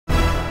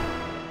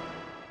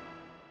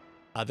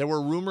There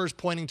were rumors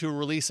pointing to a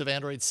release of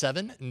Android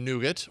 7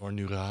 Nougat or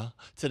Nougat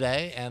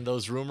today, and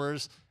those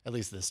rumors, at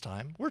least this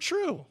time, were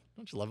true.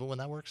 Don't you love it when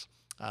that works?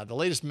 The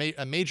latest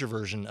major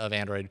version of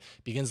Android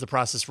begins the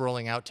process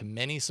rolling out to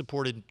many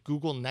supported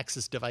Google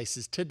Nexus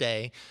devices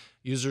today.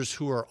 Users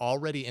who are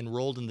already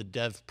enrolled in the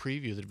dev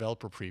preview, the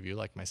developer preview,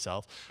 like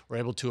myself, were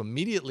able to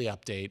immediately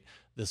update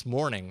this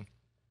morning.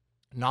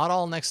 Not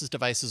all Nexus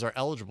devices are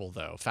eligible,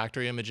 though.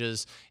 Factory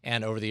images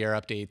and over-the-air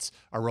updates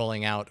are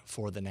rolling out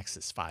for the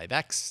Nexus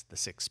 5X, the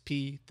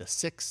 6P, the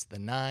 6, the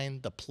 9,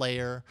 the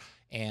Player,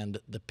 and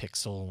the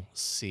Pixel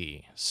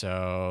C.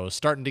 So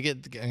starting to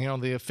get,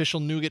 the official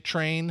Nougat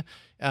train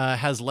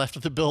has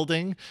left the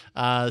building.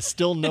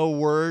 Still no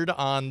word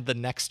on the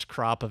next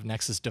crop of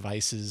Nexus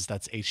devices.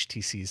 That's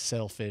HTC's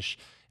Sailfish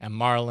and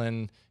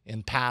Marlin.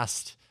 In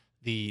past,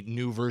 the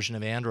new version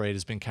of Android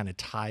has been kind of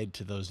tied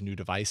to those new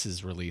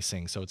devices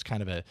releasing. So it's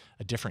kind of a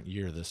different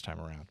year this time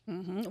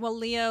around. Well,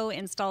 Leo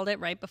installed it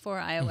right before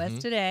iOS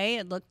today.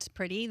 It looked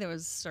pretty. There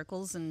was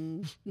circles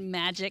and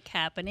magic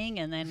happening.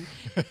 And then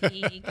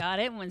he got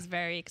it and was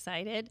very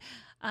excited.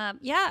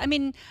 Yeah, I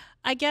mean,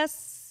 I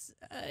guess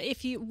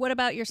what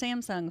about your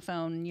Samsung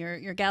phone,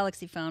 your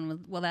Galaxy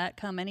phone? Will that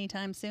come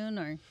anytime soon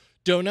or?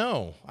 Don't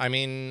know. I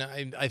mean,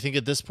 I think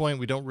at this point,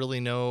 we don't really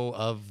know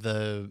of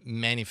the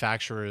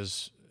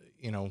manufacturers,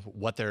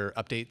 what their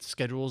update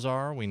schedules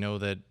are. We know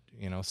that,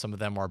 some of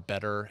them are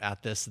better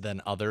at this than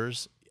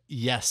others.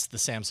 Yes, the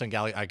Samsung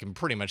Galaxy, I can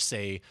pretty much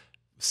say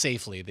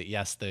safely that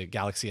yes, the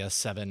Galaxy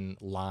S7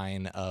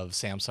 line of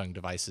Samsung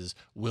devices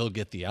will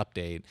get the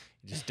update.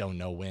 You just don't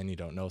know when. You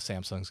don't know if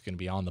Samsung's going to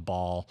be on the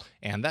ball,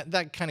 and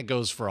that kind of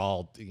goes for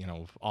all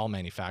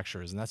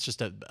manufacturers, and that's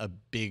just a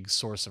big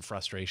source of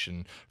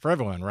frustration for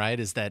everyone, right?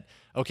 Is that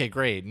okay?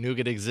 Great,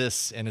 Nougat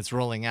exists and it's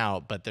rolling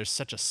out, but there's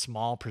such a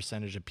small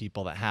percentage of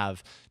people that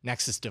have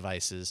Nexus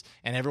devices,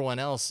 and everyone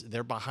else,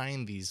 they're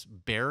behind these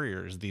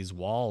barriers, these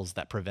walls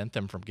that prevent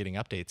them from getting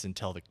updates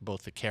until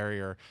both the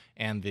carrier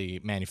and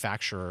the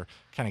manufacturer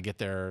kind of get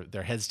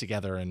their heads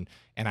together and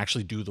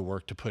actually do the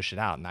work to push it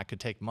out. And that could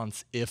take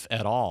months, if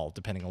at all,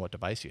 depending on what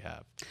device you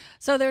have.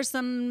 So there's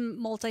some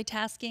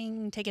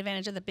multitasking, take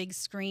advantage of the big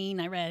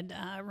screen. I read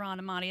Ron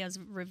Amadio's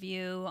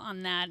review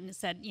on that, and it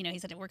said, he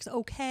said it works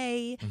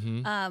okay.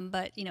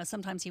 But,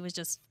 sometimes he was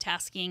just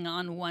tasking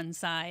on one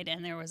side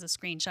and there was a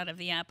screenshot of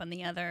the app on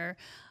the other.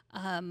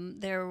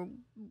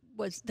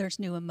 There's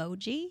new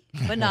emoji,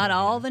 but not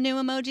all the new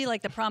emoji,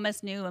 like the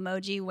promised new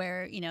emoji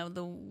where,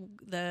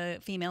 the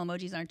female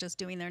emojis aren't just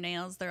doing their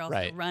nails. They're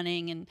also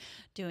running and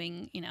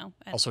doing,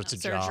 all sorts of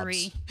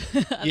surgery.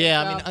 Jobs.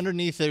 Yeah. I mean,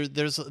 underneath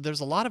there's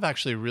a lot of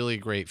actually really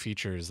great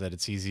features that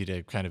it's easy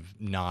to kind of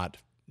not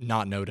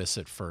notice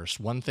at first.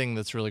 One thing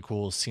that's really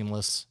cool is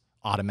seamless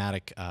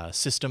automatic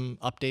system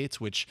updates,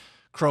 which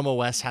Chrome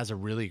OS has a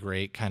really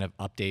great kind of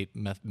update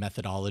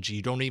methodology.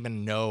 You don't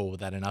even know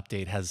that an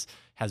update has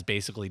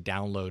basically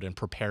downloaded and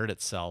prepared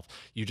itself.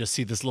 You just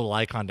see this little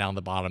icon down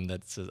the bottom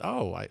that says,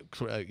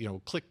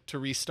 click to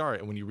restart.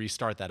 And when you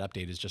restart, that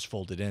update is just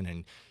folded in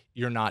and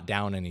you're not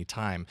down any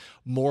time.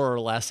 More or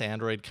less,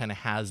 Android kind of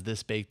has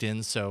this baked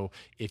in. So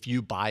if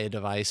you buy a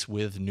device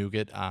with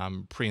Nougat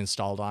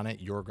pre-installed on it,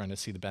 you're going to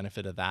see the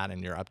benefit of that,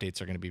 and your updates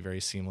are going to be very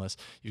seamless.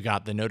 You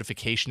got the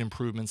notification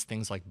improvements,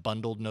 things like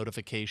bundled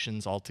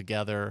notifications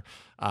altogether,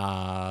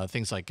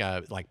 things like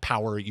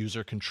power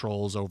user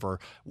controls over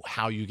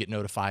how you get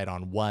notified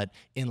on what,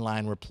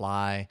 inline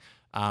reply,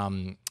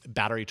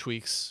 battery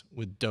tweaks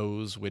with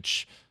Doze,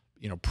 which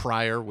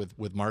prior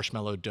with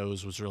Marshmallow,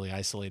 Doze was really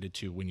isolated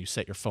to when you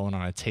set your phone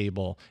on a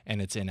table and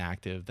it's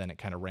inactive, then it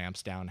kind of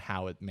ramps down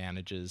how it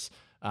manages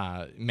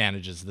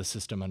the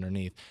system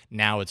underneath.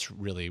 Now it's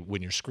really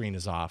when your screen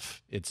is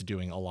off, it's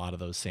doing a lot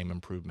of those same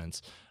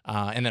improvements.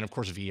 And then of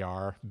course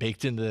VR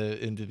baked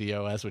into the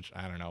OS, which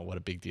I don't know what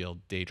a big deal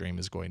Daydream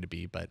is going to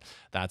be, but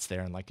that's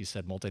there. And like you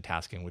said,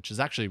 multitasking, which is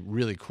actually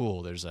really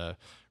cool. There's a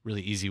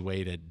really easy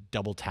way to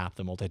double tap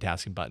the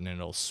multitasking button and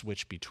it'll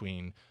switch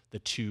between the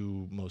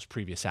two most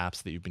previous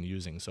apps that you've been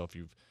using. So if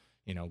you've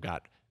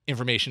got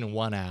information in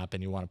one app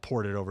and you want to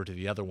port it over to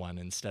the other one,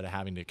 instead of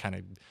having to kind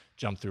of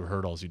jump through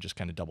hurdles, you just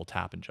kind of double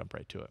tap and jump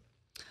right to it.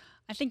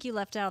 I think you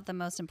left out the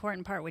most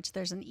important part, which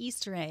there's an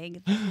Easter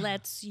egg that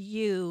lets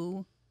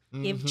you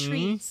give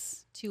treats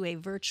to a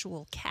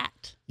virtual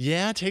cat.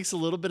 Yeah, it takes a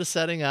little bit of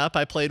setting up.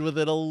 I played with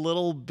it a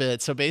little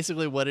bit. So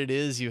basically what it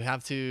is, you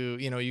have to,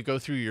 you go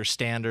through your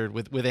standard.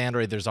 With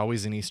Android, there's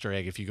always an Easter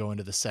egg. If you go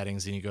into the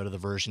settings and you go to the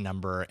version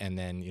number and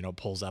then,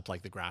 pulls up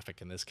like the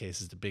graphic in this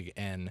case is the big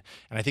N.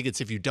 And I think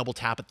it's if you double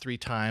tap it 3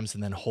 times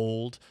and then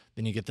hold,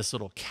 then you get this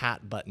little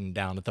cat button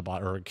down at the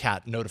bottom, or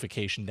cat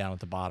notification down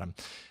at the bottom.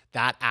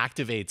 That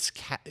activates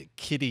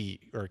kitty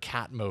or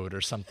cat mode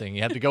or something.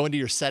 You have to go into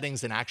your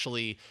settings and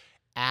actually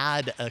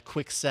add a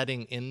quick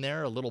setting in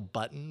there, a little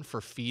button for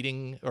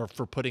feeding or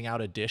for putting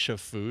out a dish of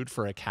food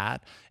for a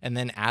cat. And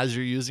then as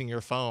you're using your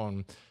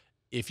phone,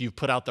 if you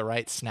put out the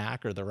right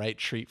snack or the right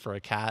treat for a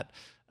cat,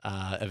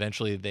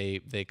 eventually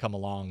they come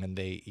along and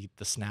they eat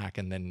the snack.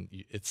 And then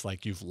it's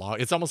like you've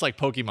logged. It's almost like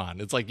Pokemon.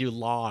 It's like you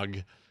log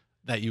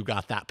that you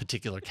got that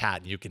particular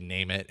cat and you can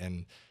name it,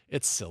 and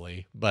it's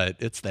silly, but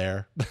it's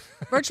there.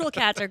 Virtual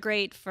cats are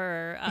great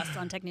for us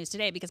on Tech News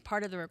Today because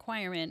part of the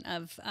requirement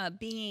of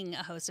being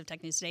a host of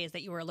Tech News Today is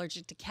that you are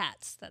allergic to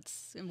cats.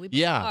 And we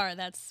both are.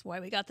 That's why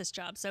we got this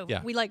job. So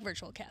we like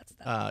virtual cats.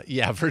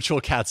 Yeah, virtual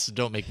cats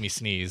don't make me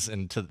sneeze,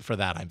 and for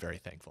that I'm very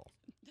thankful.